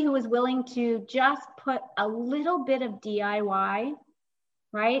 Anybody who was willing to just put a little bit of DIY,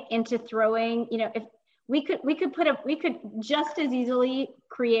 right, into throwing, if we could just as easily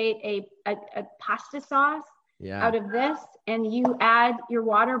create a pasta sauce out of this, and you add your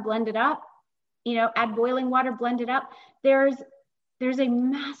water, blend it up, add boiling water, blend it up. There's a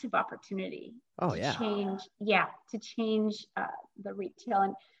massive opportunity to change the retail.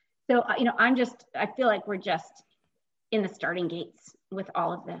 And so, I feel like we're just in the starting gates with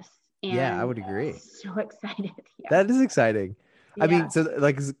all of this. And yeah, I would agree. So excited. Yeah. That is exciting. I mean, so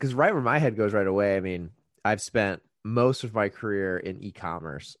like, because right where my head goes right away, I mean, I've spent most of my career in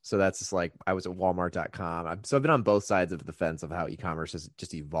e-commerce. So that's just like, I was at walmart.com. So I've been on both sides of the fence of how e-commerce has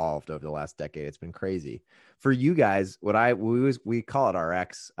just evolved over the last decade. It's been crazy. For you guys, we call it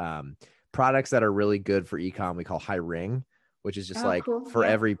RX, products that are really good for e-com, we call high ring, which is just cool. For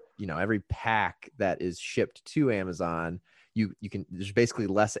every pack that is shipped to Amazon, you can, there's basically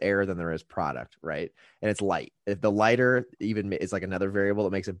less air than there is product, right? And it's light. If the lighter even is like another variable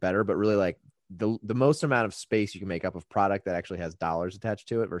that makes it better, but really like the most amount of space you can make up of product that actually has dollars attached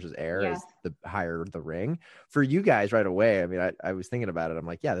to it versus air is the higher the ring. For you guys right away, I mean, I was thinking about it. I'm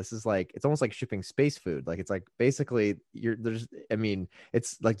like, yeah, this is like, it's almost like shipping space food. Like, it's like basically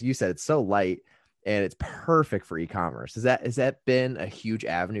it's like you said, it's so light and it's perfect for e-commerce. Has that been a huge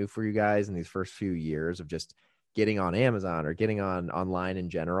avenue for you guys in these first few years of just getting on Amazon or getting online in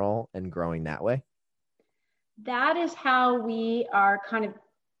general and growing that way? That is how we are kind of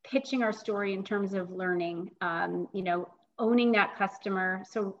pitching our story in terms of learning, owning that customer.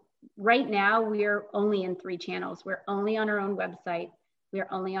 So right now we're only in 3 channels. We're only on our own website. We're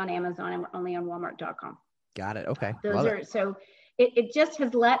only on Amazon, and we're only on Walmart.com. Got it. Okay. So it just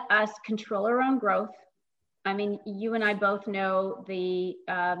has let us control our own growth. I mean, you and I both know the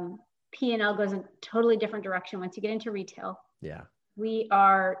P&L goes in a totally different direction once you get into retail. Yeah. We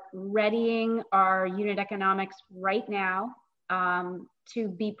are readying our unit economics right now to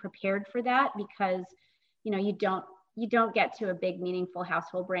be prepared for that, because you don't get to a big meaningful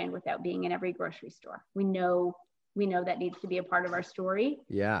household brand without being in every grocery store. We know that needs to be a part of our story.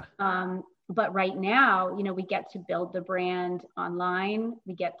 Yeah. But right now, we get to build the brand online.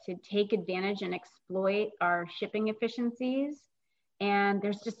 We get to take advantage and exploit our shipping efficiencies. And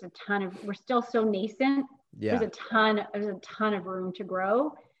there's just we're still so nascent. Yeah. There's a ton of room to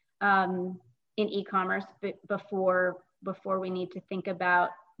grow in e-commerce before we need to think about,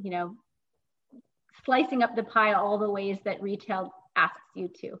 slicing up the pie all the ways that retail asks you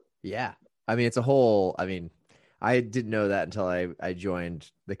to. Yeah. I mean, I didn't know that until I joined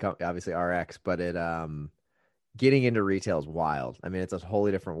the company, obviously RX, but getting into retail is wild. I mean, it's a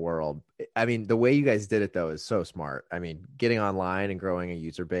wholly different world. I mean, the way you guys did it though is so smart. I mean, getting online and growing a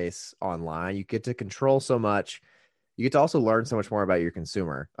user base online, you get to control so much. You get to also learn so much more about your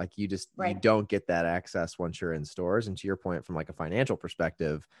consumer. Like you don't get that access once you're in stores. And to your point, from like a financial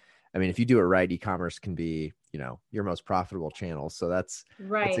perspective, I mean, if you do it right, e-commerce can be, your most profitable channel. So that's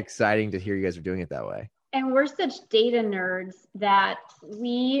Right. exciting to hear you guys are doing it that way. And we're such data nerds that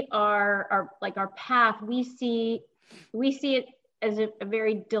we are like our path, we see it as a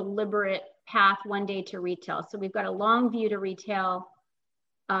very deliberate path one day to retail. So we've got a long view to retail.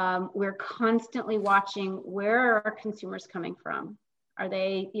 We're constantly watching, where are our consumers coming from? Are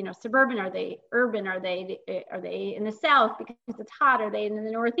they, suburban? Are they urban? Are they in the South because it's hot? Are they in the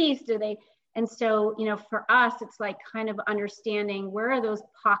Northeast? Are they? And so, for us, it's like kind of understanding, where are those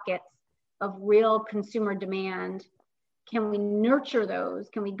pockets of real consumer demand? Can we nurture those?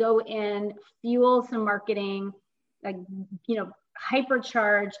 Can we go in, fuel some marketing, like,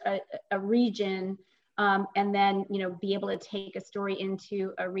 hypercharge a region, and then, be able to take a story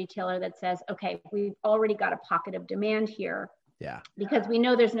into a retailer that says, okay, we've already got a pocket of demand here. Yeah. Because we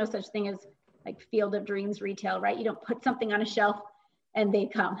know there's no such thing as like Field of Dreams retail, right? You don't put something on a shelf and they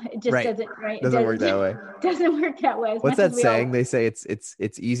come. It just doesn't, right? Doesn't work that way. Doesn't work that way. What's that saying? They say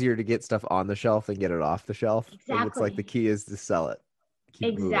it's easier to get stuff on the shelf than get it off the shelf. Exactly. And it's like the key is to sell it.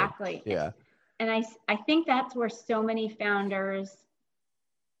 Keep exactly. Moving. Yeah. And I think that's where so many founders,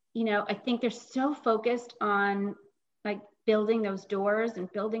 I think they're so focused on like building those doors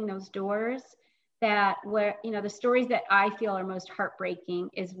that where, the stories that I feel are most heartbreaking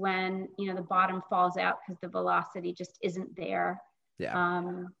is when, the bottom falls out because the velocity just isn't there. Yeah.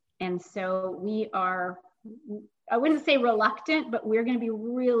 And so we are, I wouldn't say reluctant, but we're going to be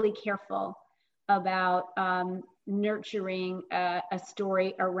really careful about nurturing a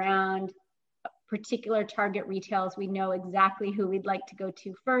story around particular target retails. We know exactly who we'd like to go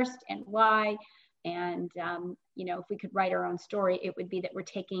to first and why. And, if we could write our own story, it would be that we're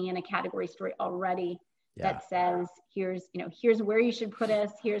taking in a category story already that says, here's where you should put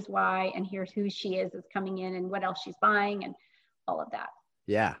us, here's why, and here's who she is that's coming in and what else she's buying and all of that.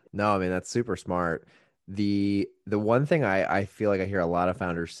 Yeah, no, I mean, that's super smart. The one thing I feel like I hear a lot of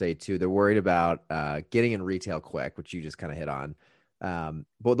founders say too, they're worried about getting in retail quick, which you just kind of hit on.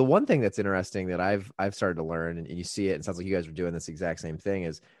 But the one thing that's interesting that I've started to learn, and you see it, and it sounds like you guys are doing this exact same thing,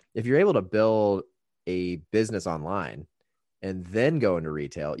 is if you're able to build a business online and then go into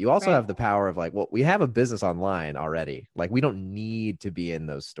retail, you also have the power of like, well, we have a business online already. Like, we don't need to be in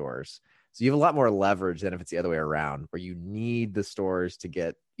those stores. So you have a lot more leverage than if it's the other way around, where you need the stores to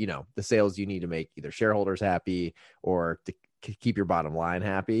get, the sales you need to make either shareholders happy or to keep your bottom line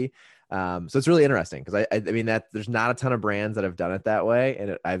happy. So it's really interesting because I mean that there's not a ton of brands that have done it that way,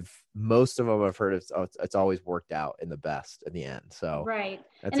 and most of them I've heard it's always worked out in the end. So right,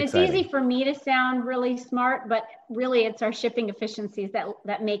 and it's exciting. Easy for me to sound really smart, but really it's our shipping efficiencies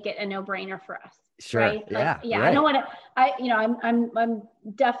that make it a no-brainer for us. Sure. Right? Yeah. Right. I don't want to. I'm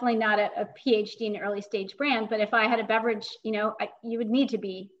definitely not a PhD in early stage brand, but if I had a beverage, you would need to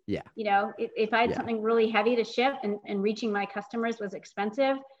be. Yeah. If I had something really heavy to ship and reaching my customers was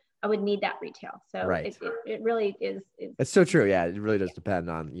expensive, I would need that retail. So it really is. It's so true. Yeah. It really does depend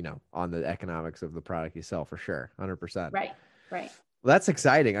on, on the economics of the product you sell for sure. 100%. Right. Well, that's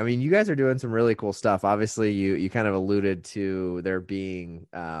exciting. I mean, you guys are doing some really cool stuff. Obviously you kind of alluded to there being,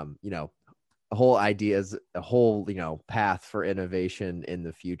 a whole path for innovation in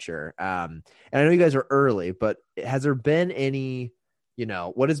the future. And I know you guys are early, but has there been any,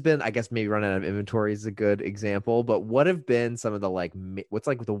 what has been, I guess maybe running out of inventory is a good example, but what have been some of the what's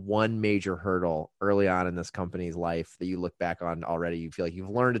like the one major hurdle early on in this company's life that you look back on already? You feel like you've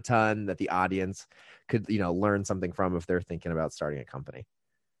learned a ton that the audience could, learn something from if they're thinking about starting a company.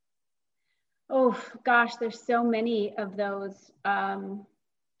 Oh gosh, there's so many of those.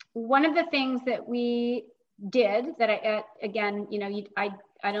 One of the things that we did that again, you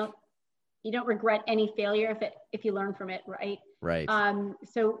don't regret any failure if you learn from it, right? Right.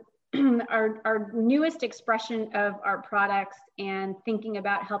 So our newest expression of our products and thinking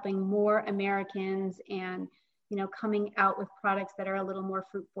about helping more Americans and, coming out with products that are a little more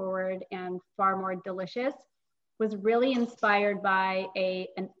fruit forward and far more delicious was really inspired by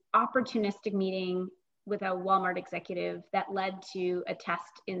an opportunistic meeting with a Walmart executive that led to a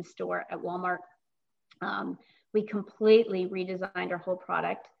test in store at Walmart. We completely redesigned our whole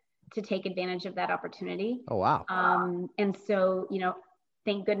product to take advantage of that opportunity. Oh, wow. And so,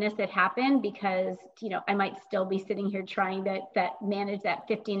 thank goodness it happened because, I might still be sitting here trying to manage that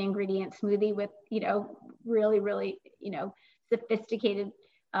 15 ingredient smoothie with, really, really, sophisticated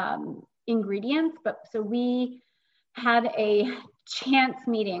ingredients. But so we had a chance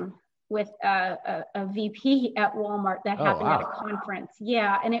meeting with a VP at Walmart that happened at a conference.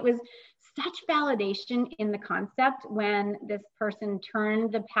 Yeah. And it was such validation in the concept when this person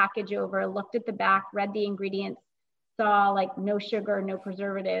turned the package over, looked at the back, read the ingredients, saw like no sugar, no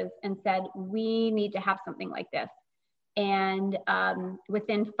preservatives, and said, we need to have something like this. And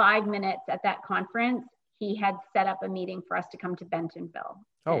within 5 minutes at that conference, he had set up a meeting for us to come to Bentonville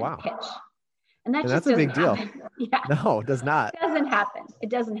and pitch. And that and just that's a big deal. Yeah. No, it does not. It doesn't happen. It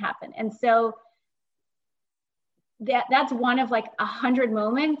doesn't happen. And so that's one of like 100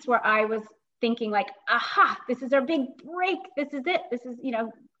 moments where I was thinking like, aha, this is our big break. This is it. This is,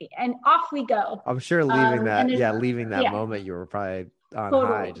 and off we go. I'm sure leaving that moment, you were probably on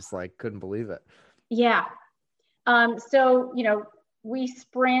high, just like couldn't believe it. Yeah. So, we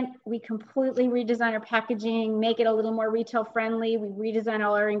sprint, we completely redesign our packaging, make it a little more retail friendly. We redesign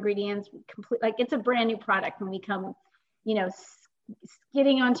all our ingredients, like it's a brand new product when we come,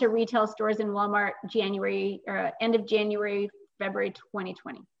 skidding onto retail stores in Walmart end of January, February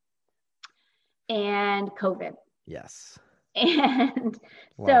 2020. And COVID. Yes. And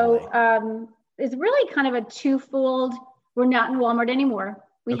so it's really kind of a twofold. We're not in Walmart anymore.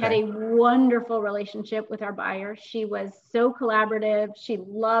 We had a wonderful relationship with our buyer. She was so collaborative. She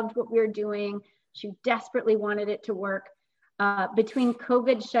loved what we were doing. She desperately wanted it to work. Between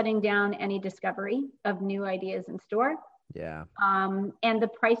COVID shutting down any discovery of new ideas in store, and the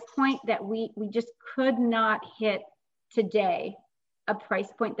price point that we just could not hit today, a price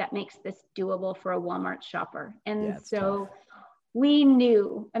point that makes this doable for a Walmart shopper. And so tough. We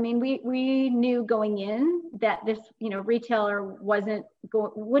knew, we knew going in that this, retailer wouldn't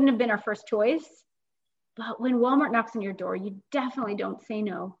have been our first choice. But when Walmart knocks on your door, you definitely don't say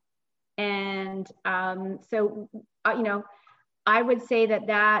no. And so, I would say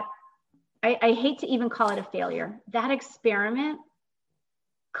that I hate to even call it a failure. That experiment,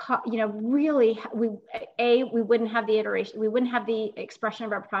 really, we wouldn't have the iteration, we wouldn't have the expression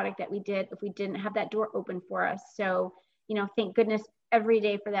of our product that we did if we didn't have that door open for us. So, thank goodness every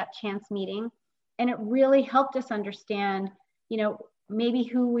day for that chance meeting. And it really helped us understand, maybe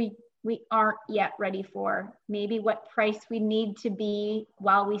who we aren't yet ready for, maybe what price we need to be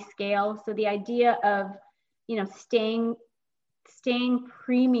while we scale. So the idea of, staying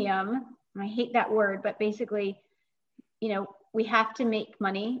premium, I hate that word, but basically, we have to make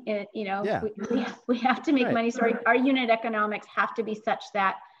money, we have to make money. So our unit economics have to be such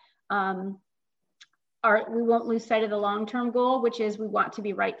that, we won't lose sight of the long-term goal, which is we want to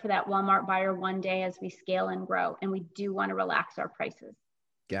be right for that Walmart buyer one day as we scale and grow. And we do want to relax our prices.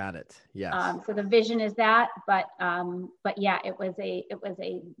 Got it. Yes. So the vision is that, but yeah, it was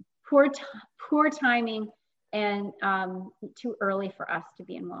a poor timing and too early for us to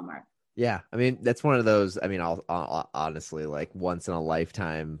be in Walmart. Yeah. That's one of those, I'll honestly, like once in a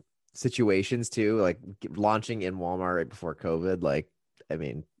lifetime situations too, like launching in Walmart right before COVID.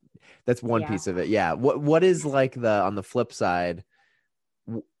 That's one piece of it. Yeah. What is like on the flip side?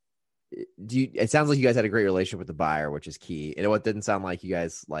 It sounds like you guys had a great relationship with the buyer, which is key. And it didn't sound like you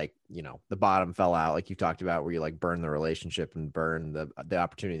guys the bottom fell out like you talked about, where you like burn the relationship and burn the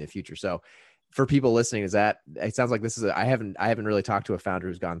opportunity in the future. So for people listening, it sounds like I haven't really talked to a founder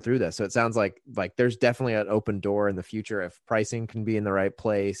who's gone through this. So it sounds like there's definitely an open door in the future if pricing can be in the right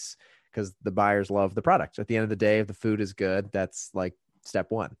place, because the buyers love the product. At the end of the day, if the food is good, that's like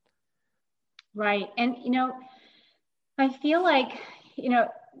step one. Right. And, I feel like,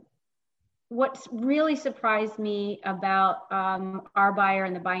 what's really surprised me about our buyer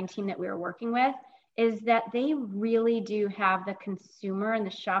and the buying team that we were working with is that they really do have the consumer and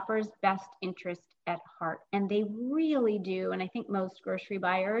the shopper's best interest at heart. And they really do. And I think most grocery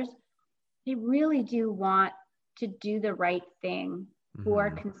buyers, they really do want to do the right thing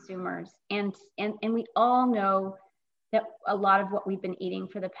for consumers. And we all know that a lot of what we've been eating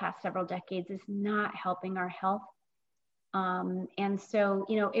for the past several decades is not helping our health. And so,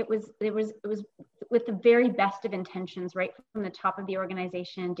 it was with the very best of intentions, right from the top of the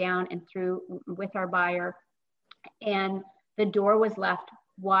organization down and through with our buyer. And the door was left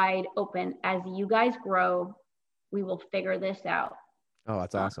wide open. As you guys grow, we will figure this out. Oh,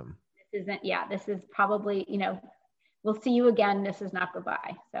 that's awesome. This is probably, we'll see you again. This is not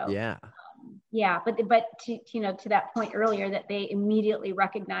goodbye. So but to that point earlier, that they immediately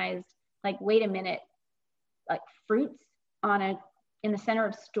recognized, like, wait a minute, like fruits in the center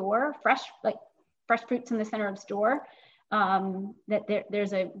of store, fresh fruits in the center of store, that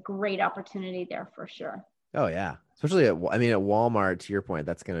there's a great opportunity there for sure. Oh yeah. Especially at Walmart, to your point,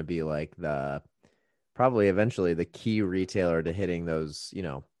 that's going to be like probably eventually the key retailer to hitting those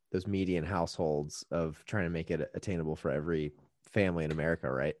median households of trying to make it attainable for every family in America.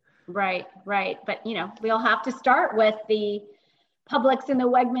 Right. Right. But, we'll have to start with the Publix and the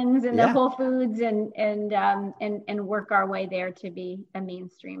Wegmans and the Yeah. Whole Foods and work our way there to be a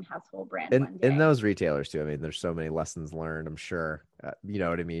mainstream household brand one day. And those retailers too. I mean, there's so many lessons learned, I'm sure. You know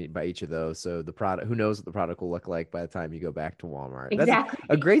what I mean, by each of those. So the product, who knows what the product will look like by the time you go back to Walmart. That's Exactly.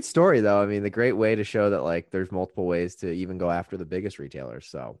 a great story, though. I mean, the great way to show that like there's multiple ways to even go after the biggest retailers.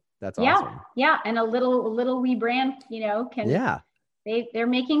 So that's awesome. Yeah. And a little wee brand, can they're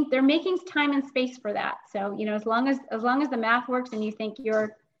making time and space for that. So, as long as the math works and you think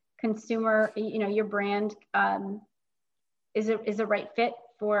your consumer, your brand is a right fit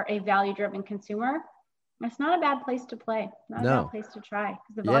for a value-driven consumer, it's not a bad place to play. Not a bad place to try,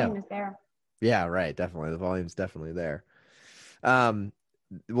 because the volume is there. Yeah, right. Definitely. The volume's definitely there.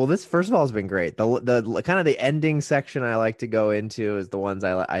 Well, this first of all has been great. The kind of the ending section I like to go into is the ones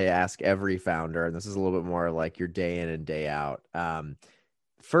I ask every founder, and this is a little bit more like your day in and day out.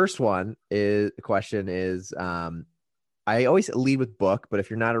 First question is, I always lead with book, but if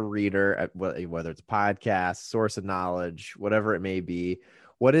you're not a reader, whether it's a podcast, source of knowledge, whatever it may be,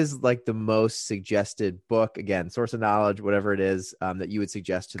 what is like the most suggested book, again, source of knowledge, whatever it is, that you would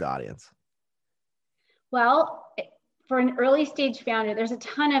suggest to the audience? Well, for an early stage founder, there's a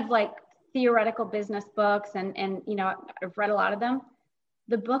ton of like theoretical business books and I've read a lot of them.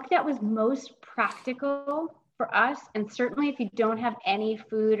 The book that was most practical for us, and certainly if you don't have any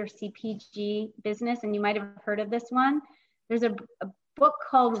food or CPG business, and you might have heard of this one, there's a book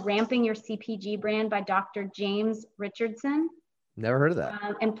called Ramping Your CPG Brand by Dr. James Richardson. Never heard of that.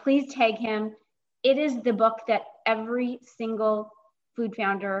 And please tag him. It is the book that every single food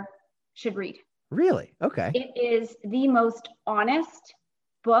founder should read. Really? Okay. It is the most honest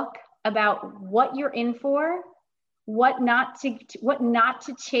book about what you're in for, what not to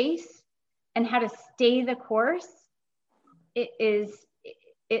chase, and how to stay the course.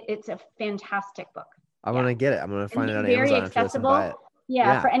 It's a fantastic book. I'm going to get it. I'm going to find it on very Amazon accessible. Buy it.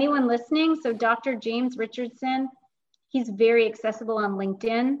 Yeah, for anyone listening. So Dr. James Richardson, he's very accessible on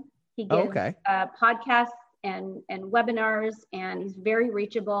LinkedIn. He gives podcasts and webinars, and he's very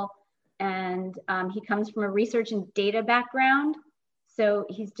reachable. And he comes from a research and data background. So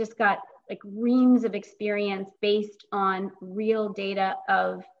he's just got like reams of experience based on real data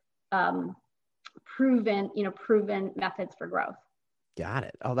of proven methods for growth. Got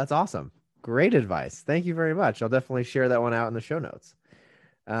it. Oh, that's awesome. Great advice. Thank you very much. I'll definitely share that one out in the show notes.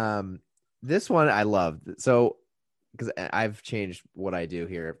 This one I love. So, because I've changed what I do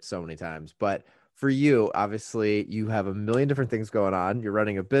here so many times, but for you, obviously, you have a million different things going on. You're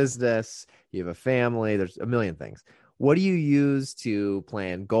running a business, you have a family, there's a million things. What do you use to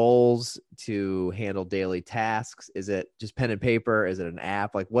plan goals, to handle daily tasks? Is it just pen and paper? Is it an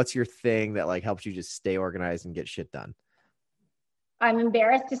app? Like, what's your thing that like helps you just stay organized and get shit done? I'm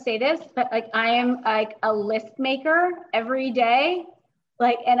embarrassed to say this, but like I am like a list maker every day.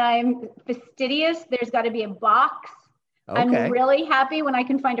 Like, and I'm fastidious. There's got to be a box. Okay. I'm really happy when I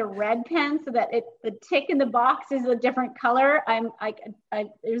can find a red pen so that the tick in the box is a different color.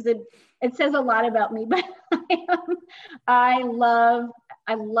 It says a lot about me, but I love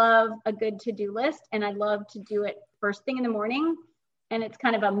a good to-do list, and I love to do it first thing in the morning. And it's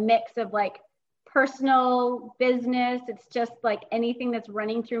kind of a mix of like personal, business. It's just like anything that's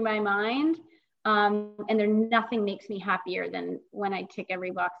running through my mind. And nothing makes me happier than when I tick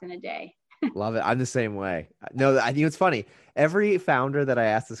every box in a day. Love it. I'm the same way. No, I think it's funny. Every founder that I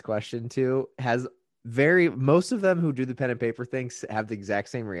ask this question to has most of them who do the pen and paper things have the exact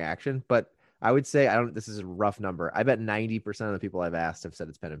same reaction. But I would say, this is a rough number. I bet 90% of the people I've asked have said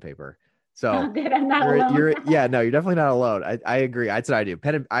it's pen and paper. So I'm not alone. You're definitely not alone. I agree. That's what I do.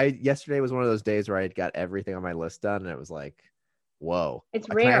 Yesterday was one of those days where I got everything on my list done, and it was like, whoa. It's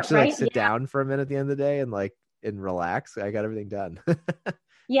rare, can I actually right? sit down for a minute at the end of the day and relax. I got everything done.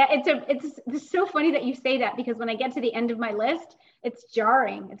 Yeah, it's so funny that you say that, because when I get to the end of my list, it's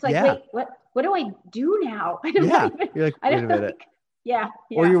jarring. It's like, wait, what do I do now? You're like, wait a minute. Yeah.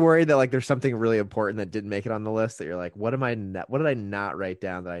 Or you're worried that like there's something really important that didn't make it on the list, that you're like, what did I not write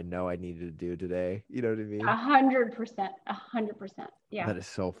down that I know I needed to do today? You know what I mean? 100%. Yeah. That is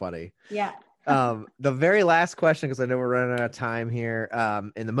so funny. Yeah. The very last question, because I know we're running out of time here,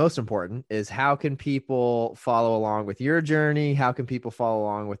 and the most important is, how can people follow along with your journey? How can people follow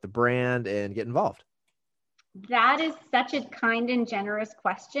along with the brand and get involved? That is such a kind and generous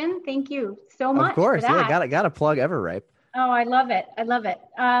question. Thank you so much. Of course. For that. Yeah. Got to plug Everripe. Oh, I love it.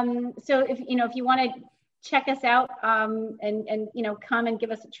 So if you want to check us out, and come and give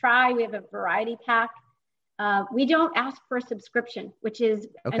us a try, we have a variety pack. We don't ask for a subscription, which is,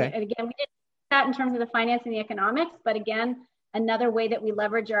 okay. And again, we did that in terms of the finance and the economics, but again, another way that we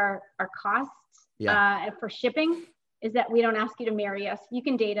leverage our costs for shipping. is that we don't ask you to marry us. You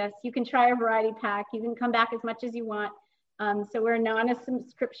can date us. You can try a variety pack. You can come back as much as you want. So we're not a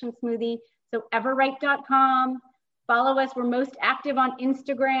subscription smoothie. So everripe.com. Follow us. We're most active on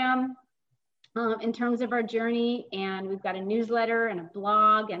Instagram in terms of our journey. And we've got a newsletter and a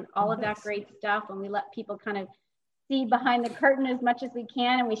blog and all of that great stuff. And we let people kind of see behind the curtain as much as we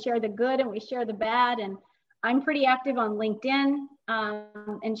can. And we share the good and we share the bad. And I'm pretty active on LinkedIn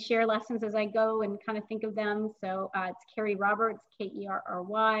and share lessons as I go and kind of think of them. So it's Kerry Roberts, Kerry.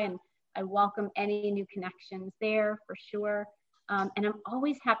 And I welcome any new connections there for sure. And I'm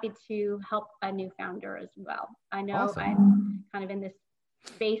always happy to help a new founder as well. I know awesome. I'm kind of in this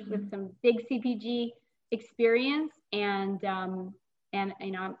space with some big CPG experience, and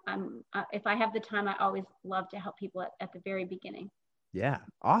you know, I'm if I have the time, I always love to help people at the very beginning. Yeah.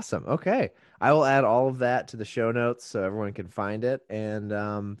 Awesome. Okay. I will add all of that to the show notes so everyone can find it. And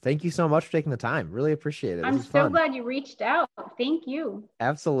thank you so much for taking the time. Really appreciate it. I'm so glad you reached out. Thank you.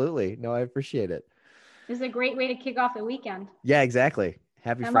 Absolutely. No, I appreciate it. This is a great way to kick off the weekend. Yeah, exactly.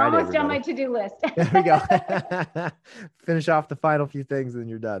 Happy I'm Friday. Almost everybody. On my to-do list. There we go. Finish off the final few things and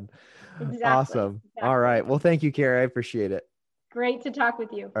you're done. Exactly. Awesome. Exactly. All right. Well, thank you, Kerry. I appreciate it. Great to talk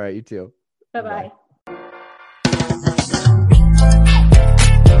with you. All right. You too. Bye-bye. Bye.